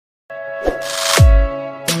Welcome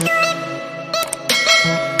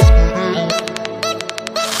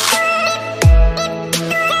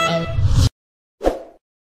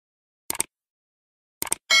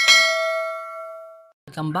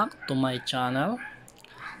back to my channel.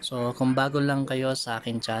 So kung bago lang kayo sa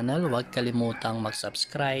akin channel, huwag kalimutang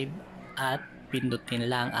mag-subscribe at pindutin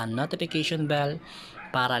lang ang notification bell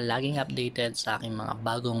para laging updated sa aking mga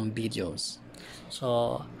bagong videos.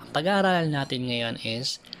 So ang pag-aaralan natin ngayon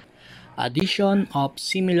is addition of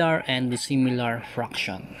similar and dissimilar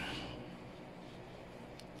fraction.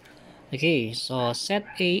 Okay, so set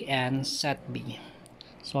A and set B.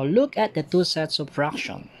 So look at the two sets of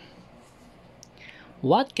fraction.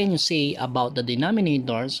 What can you say about the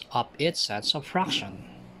denominators of each sets of fraction?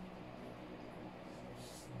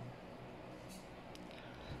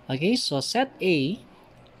 Okay, so set A,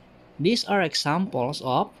 these are examples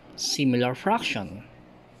of similar fraction.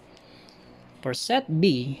 For set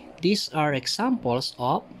B, these are examples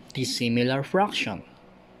of dissimilar fraction.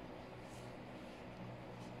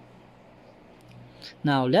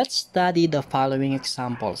 Now let's study the following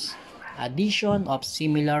examples. Addition of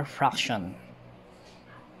similar fraction.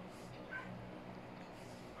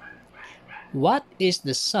 What is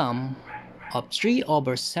the sum of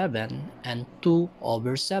 3/7 and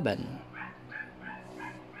 2/7?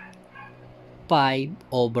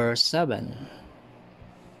 5/7.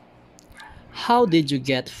 How did you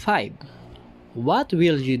get 5? What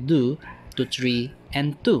will you do to 3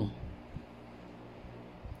 and 2?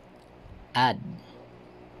 Add.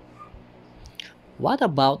 What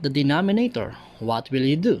about the denominator? What will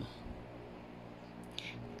you do?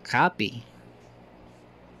 Copy.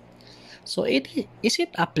 So is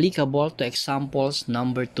it applicable to examples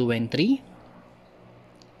number 2 and 3?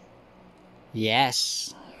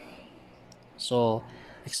 Yes. So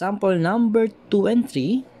example number 2 and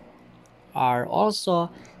 3 are also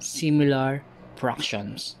similar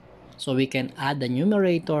fractions. So we can add the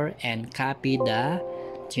numerator and copy the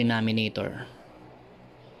denominator.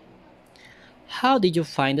 How did you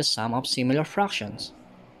find the sum of similar fractions?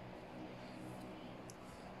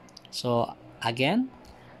 So again,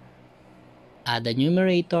 add the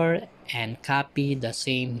numerator and copy the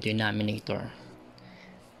same denominator.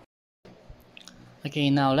 Okay,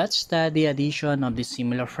 now let's study addition of the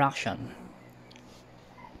similar fraction.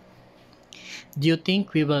 Do you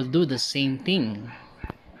think we will do the same thing?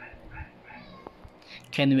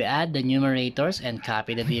 Can we add the numerators and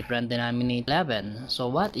copy the different denominator? 11. So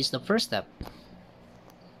what is the first step?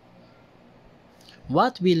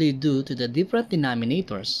 What will you do to the different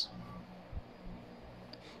denominators?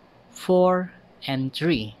 4 and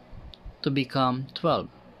 3 to become 12.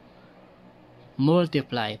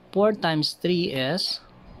 Multiply. 4 times 3 is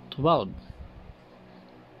 12.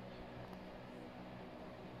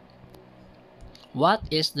 What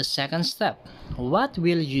is the second step? What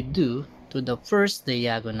will you do to the first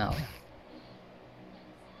diagonal?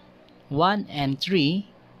 1 and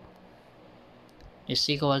 3 is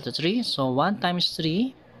equal to 3. So 1 times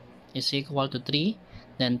 3 is equal to 3.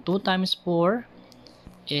 Then 2 times 4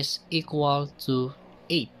 is equal to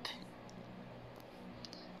 8.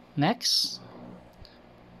 Next,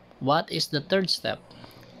 what is the third step?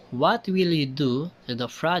 What will you do to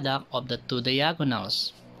the product of the two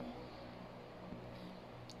diagonals?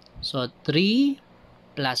 So 3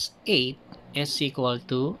 plus 8 is equal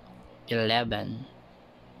to 11.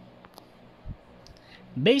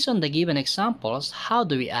 Based on the given examples, how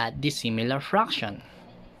do we add dissimilar fraction?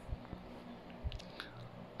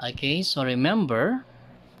 Okay, so remember,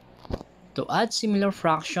 to add similar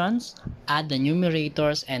fractions, add the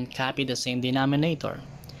numerators and copy the same denominator.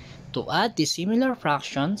 To add dissimilar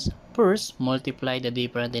fractions, first multiply the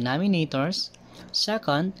different denominators.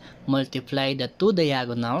 Second, multiply the two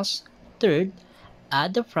diagonals. Third,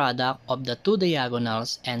 add the product of the two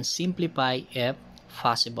diagonals and simplify if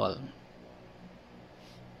possible.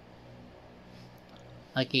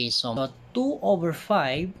 Okay, so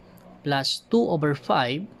 2/5 plus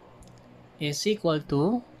 2/5 is equal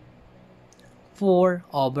to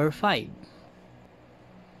 4/5.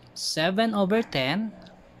 7/10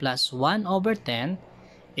 plus 1/10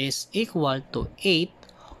 is equal to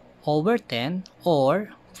 8/10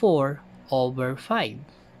 or 4/5.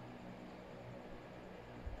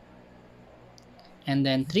 And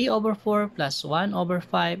then 3/4 plus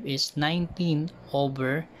 1/5 is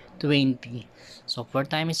 19/20. So 4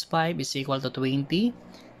 times 5 is equal to 20.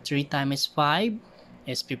 3 times 5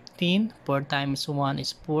 is 15. 4 times 1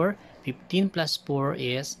 is 4. 15 plus 4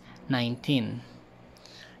 is 19.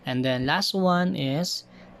 And then last one is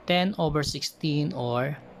 10/16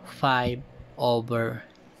 or 5/8.